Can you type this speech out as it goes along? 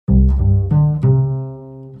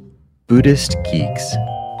Buddhist Geeks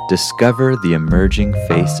discover the emerging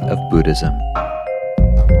face of Buddhism.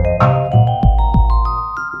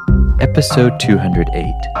 Episode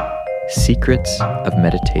 208, Secrets of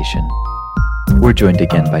Meditation. We're joined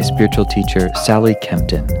again by spiritual teacher Sally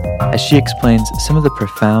Kempton as she explains some of the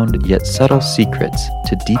profound yet subtle secrets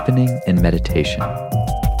to deepening in meditation.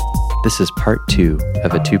 This is part 2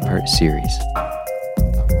 of a 2-part series.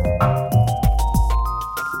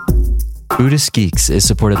 Buddhist Geeks is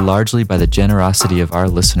supported largely by the generosity of our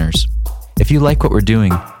listeners. If you like what we're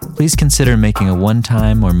doing, please consider making a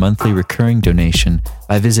one-time or monthly recurring donation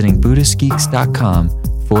by visiting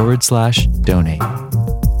BuddhistGeeks.com/donate.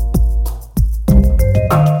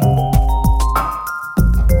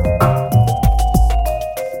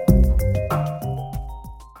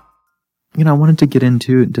 I wanted to get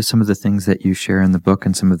into some of the things that you share in the book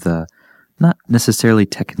and some of the, not necessarily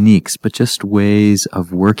techniques, but just ways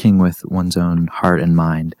of working with one's own heart and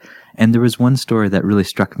mind. And there was one story that really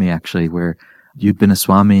struck me, actually, where you'd been a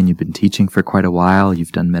Swami and you've been teaching for quite a while.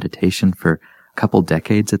 You've done meditation for a couple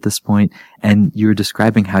decades at this point, and you were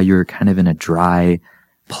describing how you were kind of in a dry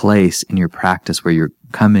place in your practice where you're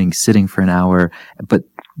coming, sitting for an hour, but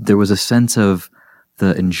there was a sense of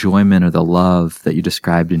the enjoyment or the love that you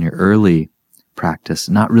described in your early practice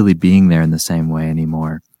not really being there in the same way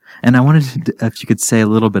anymore. And I wanted to, if you could say a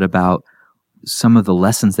little bit about some of the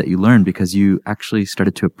lessons that you learned, because you actually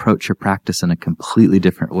started to approach your practice in a completely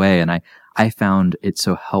different way. And I found it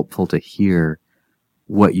so helpful to hear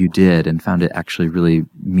what you did and found it actually really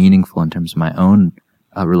meaningful in terms of my own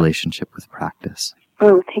relationship with practice.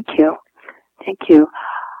 Oh, thank you. Thank you.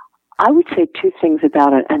 I would say two things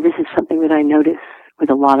about it, and this is something that I notice with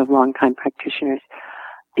a lot of long-time practitioners,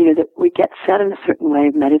 that we get set in a certain way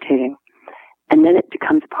of meditating, and then it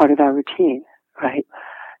becomes part of our routine, right?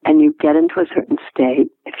 And you get into a certain state.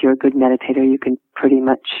 If you're a good meditator, you can pretty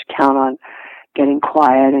much count on getting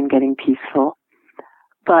quiet and getting peaceful.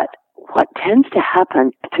 But what tends to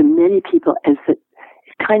happen to many people is that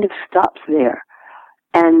it kind of stops there.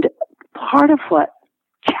 And part of what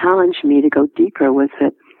challenged me to go deeper was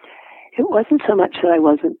that it wasn't so much that I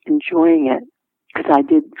wasn't enjoying it, because I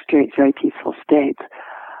did experience very peaceful states.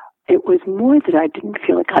 It was more that I didn't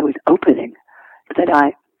feel like I was opening, that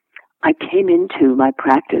I came into my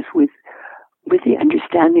practice with the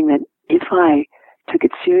understanding that if I took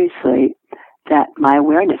it seriously, that my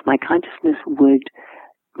awareness, my consciousness would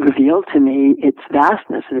reveal to me its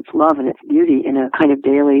vastness and its love and its beauty in a kind of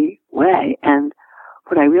daily way. And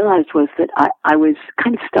what I realized was that I was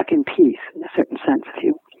kind of stuck in peace, in a certain sense, if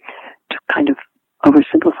you to kind of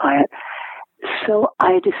oversimplify it. So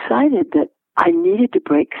I decided that I needed to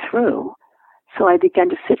break through. So I began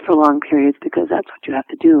to sit for long periods, because that's what you have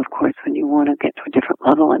to do, of course, when you want to get to a different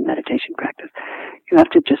level in meditation practice. You have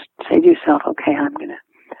to just say to yourself, okay, I'm going to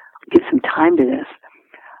give some time to this.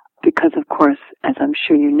 Because, of course, as I'm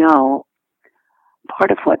sure you know,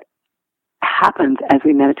 part of what happens as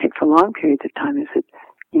we meditate for long periods of time is that,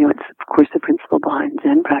 it's, of course, the principle behind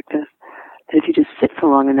Zen practice, that if you just sit for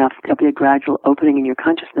long enough, there'll be a gradual opening in your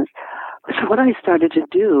consciousness. So what I started to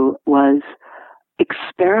do was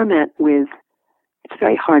experiment with, it's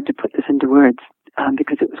very hard to put this into words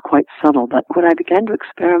because it was quite subtle, but what I began to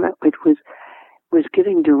experiment with was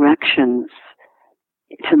giving directions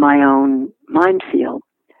to my own mind field.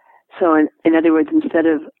 So in other words, instead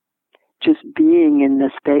of just being in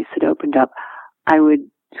the space that opened up, I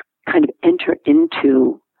would kind of enter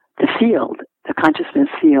into the field, the consciousness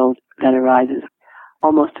field that arises,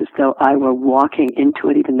 almost as though I were walking into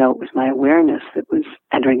it, even though it was my awareness that was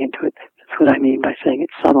entering into it. That's what I mean by saying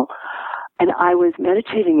it's subtle. And I was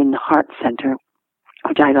meditating in the heart center,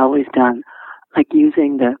 which I'd always done, like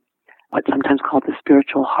using what's sometimes called the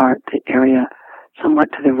spiritual heart, the area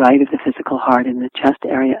somewhat to the right of the physical heart in the chest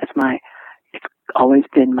area. It's always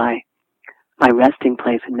been my resting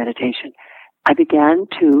place in meditation. I began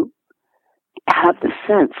to have the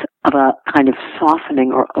sense of a kind of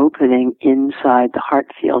softening or opening inside the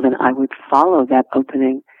heart field, and I would follow that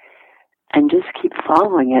opening and just keep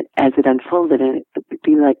following it as it unfolded, and it would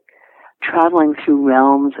be like traveling through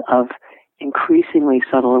realms of increasingly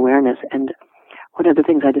subtle awareness. And one of the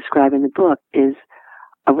things I describe in the book is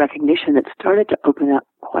a recognition that started to open up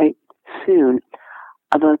quite soon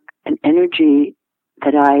of an energy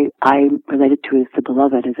that I related to as the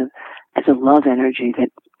beloved, as a love energy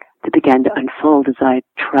that began to unfold as I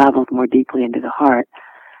traveled more deeply into the heart.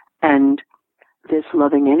 And this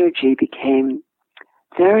loving energy became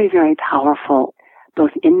very, very powerful,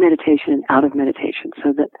 both in meditation and out of meditation,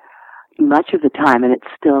 so that much of the time, and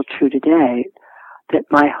it's still true today,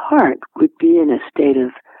 that my heart would be in a state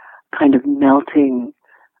of kind of melting,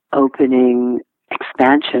 opening,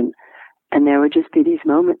 expansion, And there would just be these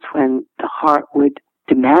moments when the heart would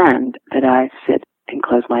demand that I sit and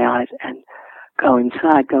close my eyes and go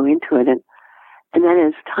inside, go into it. And then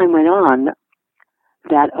as time went on,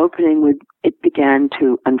 that opening it began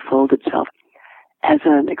to unfold itself as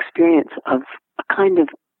an experience of a kind of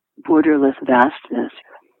borderless vastness,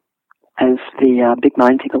 as the big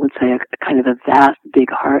mind people would say, a kind of a vast, big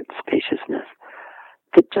heart spaciousness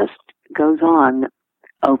that just goes on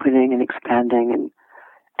opening and expanding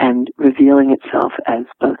and revealing itself as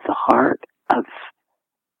both the heart of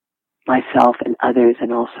myself and others,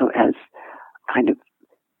 and also as kind of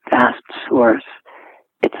vast source.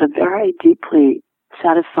 It's a very deeply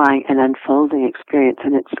satisfying and unfolding experience,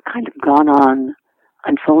 and it's kind of gone on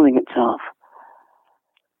unfolding itself.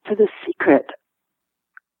 So the secret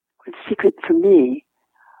for me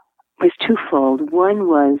was twofold. One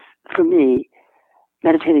was, for me,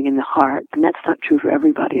 meditating in the heart, and that's not true for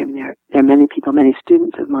everybody. I mean, there are many people, many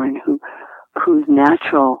students of mine whose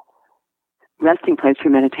natural resting place for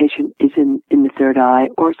meditation is in the third eye,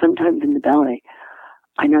 or sometimes in the belly.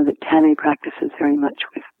 I know that Tammy practices very much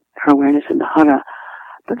with her awareness in the hara,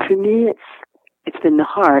 but for me, it's been the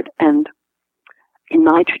heart. And in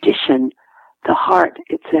my tradition, the heart,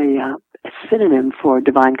 it's a synonym for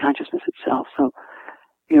divine consciousness itself. So,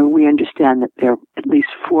 we understand that there are at least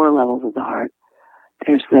 4 levels of the heart.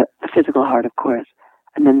 There's the physical heart, of course,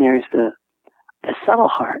 and then there's the subtle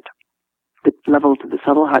heart. The levels of the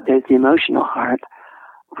subtle heart, there's the emotional heart,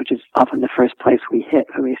 which is often the first place we hit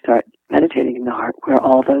when we start meditating in the heart, where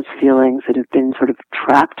all those feelings that have been sort of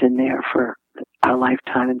trapped in there for our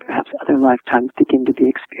lifetime and perhaps other lifetimes begin to be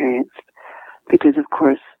experienced. Because, of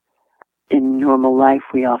course, in normal life,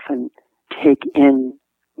 we often take in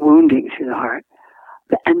wounding through the heart.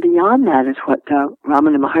 And beyond that is what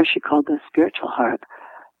Ramana Maharshi called the spiritual heart,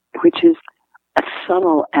 which is a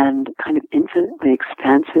subtle and kind of infinitely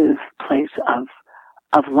expansive place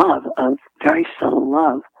of love, of very subtle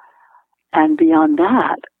love. And beyond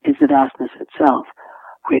that is the vastness itself,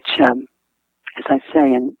 which, as I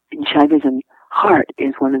say, in Shaivism, heart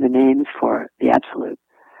is one of the names for the Absolute.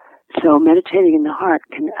 So meditating in the heart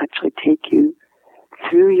can actually take you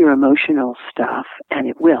through your emotional stuff, and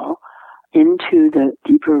it will, into the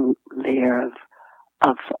deeper layer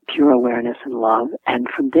of pure awareness and love, and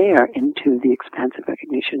from there into the expansive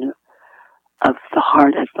recognition of the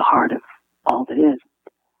heart as the heart of all that is.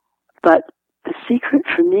 But the secret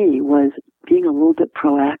for me was being a little bit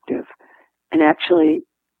proactive and actually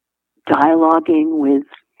dialoguing with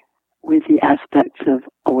the aspects of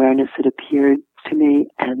awareness that appeared to me,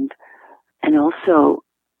 and also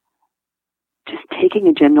just taking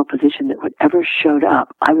a general position that whatever showed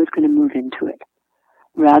up, I was going to move into it,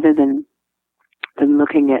 rather than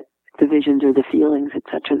looking at the visions or the feelings,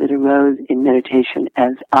 etc., that arose in meditation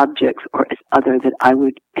as objects or as other, that I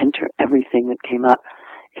would enter everything that came up.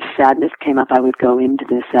 If sadness came up, I would go into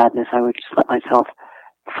the sadness. I would just let myself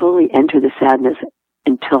fully enter the sadness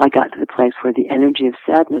until I got to the place where the energy of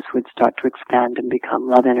sadness would start to expand and become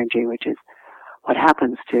love energy, which is what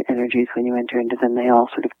happens to energies when you enter into them. They all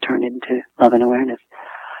sort of turn into love and awareness.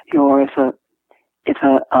 Or if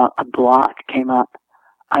a block came up,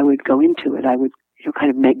 I would go into it. I would kind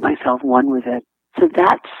of make myself one with it. So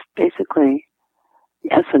that's basically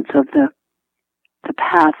the essence of the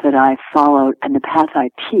path that I followed and the path I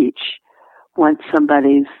teach once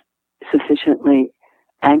somebody's sufficiently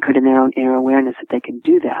anchored in their own inner awareness that they can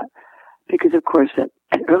do that. Because, of course,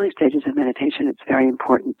 at early stages of meditation, it's very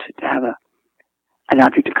important to have an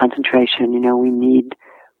object of concentration. We need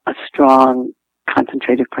a strong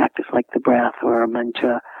concentrative practice like the breath or a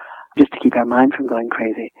mantra just to keep our mind from going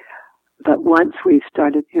crazy. But once we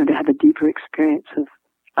started, to have a deeper experience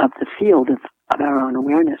of the field of our own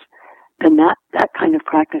awareness, then that kind of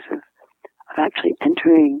practice of actually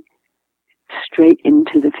entering straight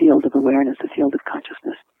into the field of awareness, the field of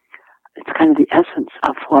consciousness, it's kind of the essence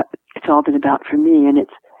of what it's all been about for me. And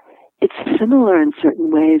it's similar in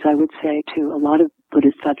certain ways, I would say, to a lot of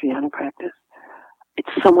Buddhist Vajrayana practice.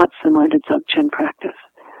 It's somewhat similar to Dzogchen practice,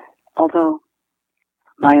 although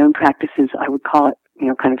my own practices, I would call it,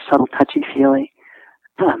 kind of subtle, touchy-feely.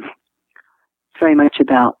 It's very much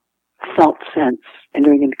about felt sense,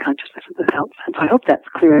 entering into consciousness of the felt sense. I hope that's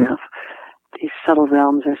clear enough. These subtle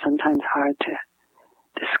realms are sometimes hard to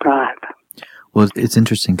describe. Well, it's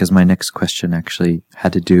interesting because my next question actually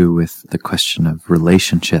had to do with the question of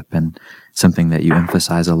relationship, and something that you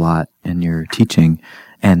emphasize a lot in your teaching.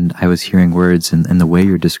 And I was hearing words in the way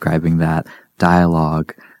you're describing that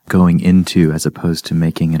dialogue, going into as opposed to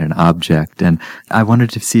making it an object. And I wanted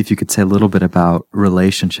to see if you could say a little bit about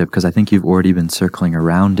relationship, because I think you've already been circling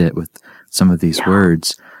around it with some of these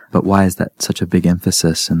words. But why is that such a big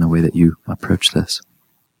emphasis in the way that you approach this?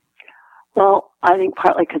 Well, I think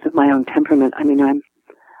partly because of my own temperament. I mean,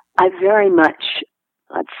 I very much,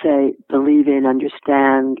 let's say, believe in,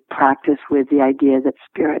 understand, practice with the idea that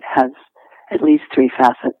spirit has at least three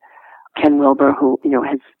facets. Ken Wilber, who,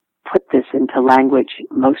 has put this into language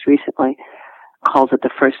most recently, calls it the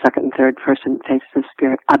first, second, and third person faces of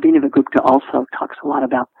spirit. Abhinavagupta also talks a lot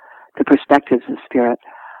about the perspectives of spirit.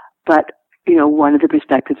 But, one of the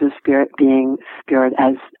perspectives of spirit being spirit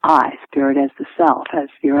as I, spirit as the self, as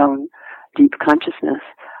your own deep consciousness.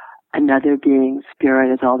 Another being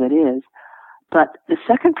spirit as all that is. But the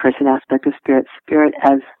second person aspect of spirit, spirit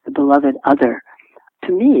as the beloved other,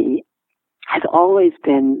 to me, has always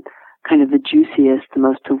been kind of the juiciest, the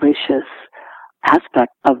most delicious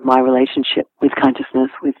aspect of my relationship with consciousness,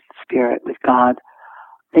 with spirit, with God.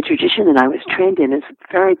 The tradition that I was trained in is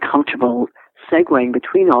very comfortable segueing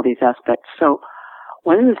between all these aspects. So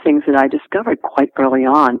one of the things that I discovered quite early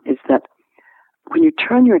on is that when you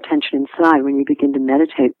turn your attention inside, when you begin to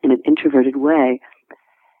meditate in an introverted way,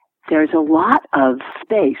 there's a lot of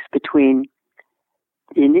space between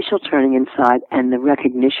the initial turning inside and the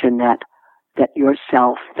recognition that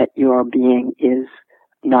yourself, that your being is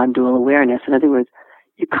non-dual awareness. In other words,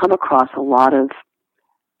 you come across a lot of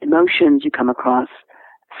emotions, you come across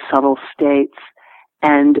subtle states,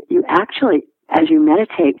 and you actually, as you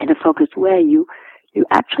meditate in a focused way, you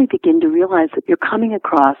actually begin to realize that you're coming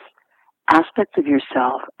across aspects of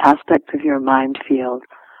yourself, aspects of your mind field,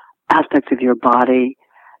 aspects of your body,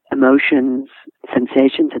 emotions,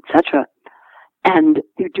 sensations, etc. And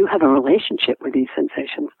you do have a relationship with these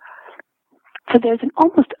sensations. So there's an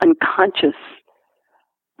almost unconscious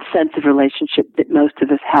sense of relationship that most of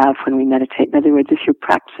us have when we meditate. In other words, if you're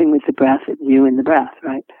practicing with the breath, it's you and the breath,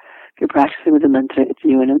 right? If you're practicing with the mantra, it's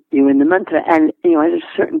you and the mantra. And, at a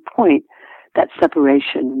certain point, that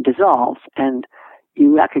separation dissolves and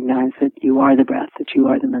you recognize that you are the breath, that you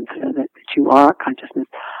are the mantra, that you are consciousness.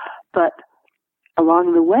 But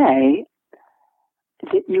along the way,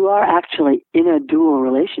 that you are actually in a dual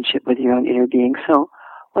relationship with your own inner being. So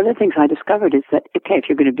one of the things I discovered is that, okay, if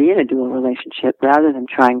you're going to be in a dual relationship, rather than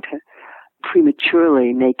trying to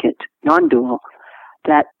prematurely make it non-dual,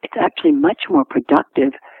 that it's actually much more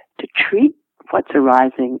productive to treat what's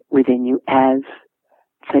arising within you as,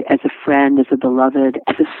 say, as a friend, as a beloved,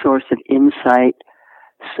 as a source of insight.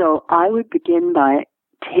 So I would begin by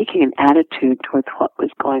taking an attitude towards what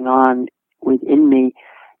was going on within me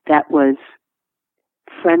that was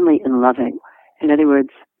friendly and loving. In other words,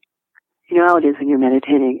 you know how it is when you're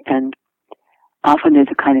meditating, and often there's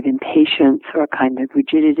a kind of impatience or a kind of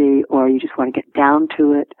rigidity, or you just want to get down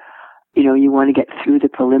to it. You want to get through the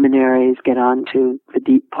preliminaries, get on to the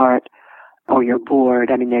deep part, or you're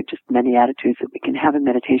bored. I mean, there are just many attitudes that we can have in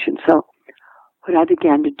meditation. So what I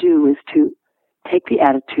began to do is to take the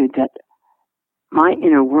attitude that my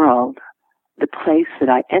inner world, the place that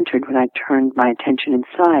I entered when I turned my attention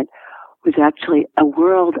inside, was actually a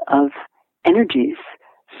world of energies,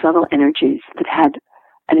 subtle energies that had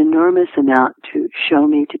an enormous amount to show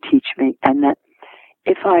me, to teach me, and that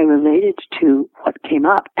if I related to what came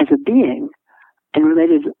up as a being and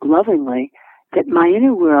related lovingly, that my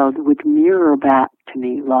inner world would mirror back to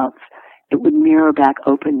me love. It would mirror back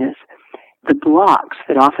openness. The blocks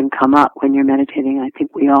that often come up when you're meditating, I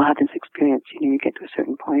think we all have this experience, you get to a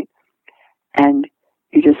certain point and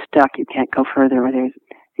you're just stuck, you can't go further, or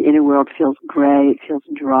the inner world feels gray, it feels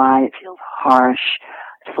dry, it feels harsh,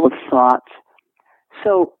 it's full of thoughts.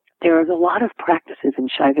 So there are a lot of practices in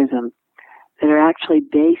Shaivism that are actually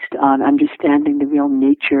based on understanding the real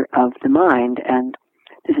nature of the mind, and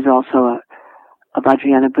this is also a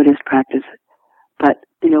Vajrayana Buddhist practice. But,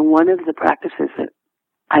 one of the practices that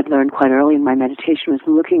I'd learned quite early in my meditation was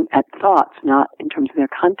looking at thoughts, not in terms of their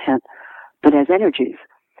content, but as energies,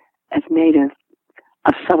 as made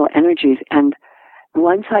of subtle energies. And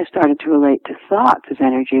once I started to relate to thoughts as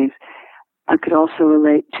energies, I could also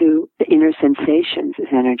relate to the inner sensations as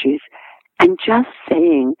energies. And just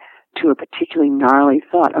saying to a particularly gnarly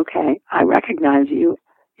thought, okay, I recognize you,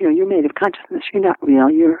 you're made of consciousness, you're not real,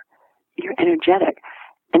 you're energetic.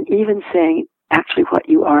 And even saying, actually what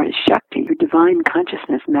you are is Shakti, your divine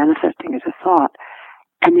consciousness manifesting as a thought.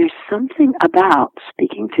 And there's something about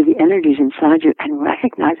speaking to the energies inside you and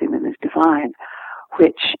recognizing them as divine,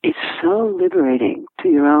 which is so liberating to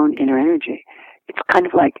your own inner energy. It's kind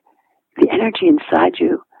of like the energy inside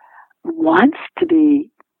you wants to be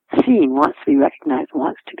seen, wants to be recognized,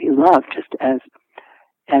 wants to be loved, just as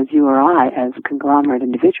you or I, as conglomerate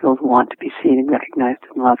individuals, want to be seen and recognized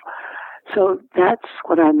and loved. So that's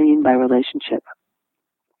what I mean by relationship.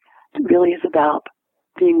 It really is about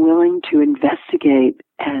being willing to investigate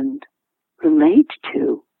and relate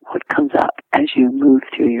to what comes up as you move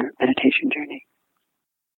through your meditation journey.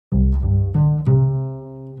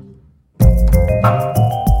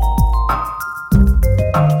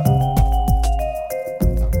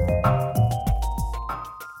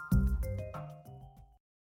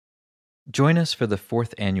 Join us for the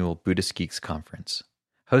 4th Annual Buddhist Geeks Conference,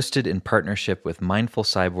 hosted in partnership with Mindful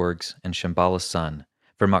Cyborgs and Shambhala Sun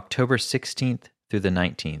from October 16th through the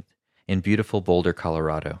 19th in beautiful Boulder,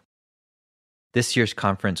 Colorado. This year's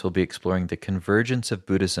conference will be exploring the convergence of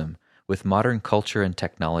Buddhism with modern culture and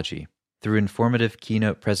technology through informative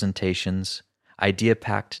keynote presentations,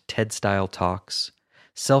 idea-packed TED-style talks,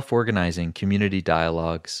 self-organizing community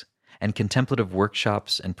dialogues, and contemplative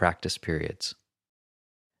workshops and practice periods.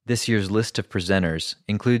 This year's list of presenters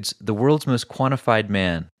includes the world's most quantified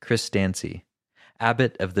man, Chris Dancy,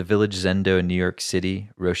 abbot of the Village Zendo in New York City,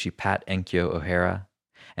 Roshi Pat Enkyo O'Hara,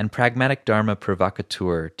 and pragmatic Dharma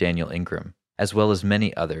provocateur Daniel Ingram, as well as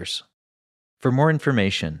many others. For more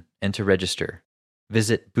information and to register,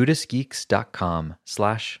 visit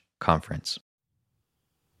buddhistgeeks.com/conference.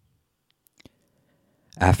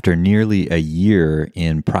 After nearly a year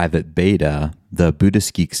in private beta, the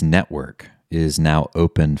Buddhist Geeks Network is now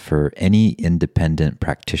open for any independent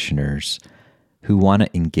practitioners who want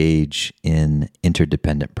to engage in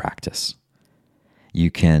interdependent practice.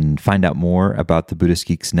 You can find out more about the Buddhist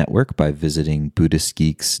Geeks Network by visiting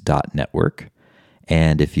buddhistgeeks.network.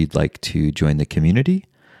 And if you'd like to join the community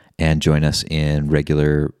and join us in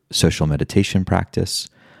regular social meditation practice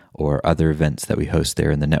or other events that we host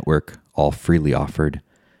there in the network, all freely offered,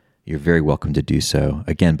 you're very welcome to do so,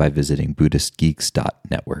 again, by visiting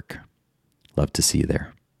buddhistgeeks.network. Love to see you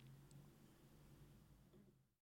there.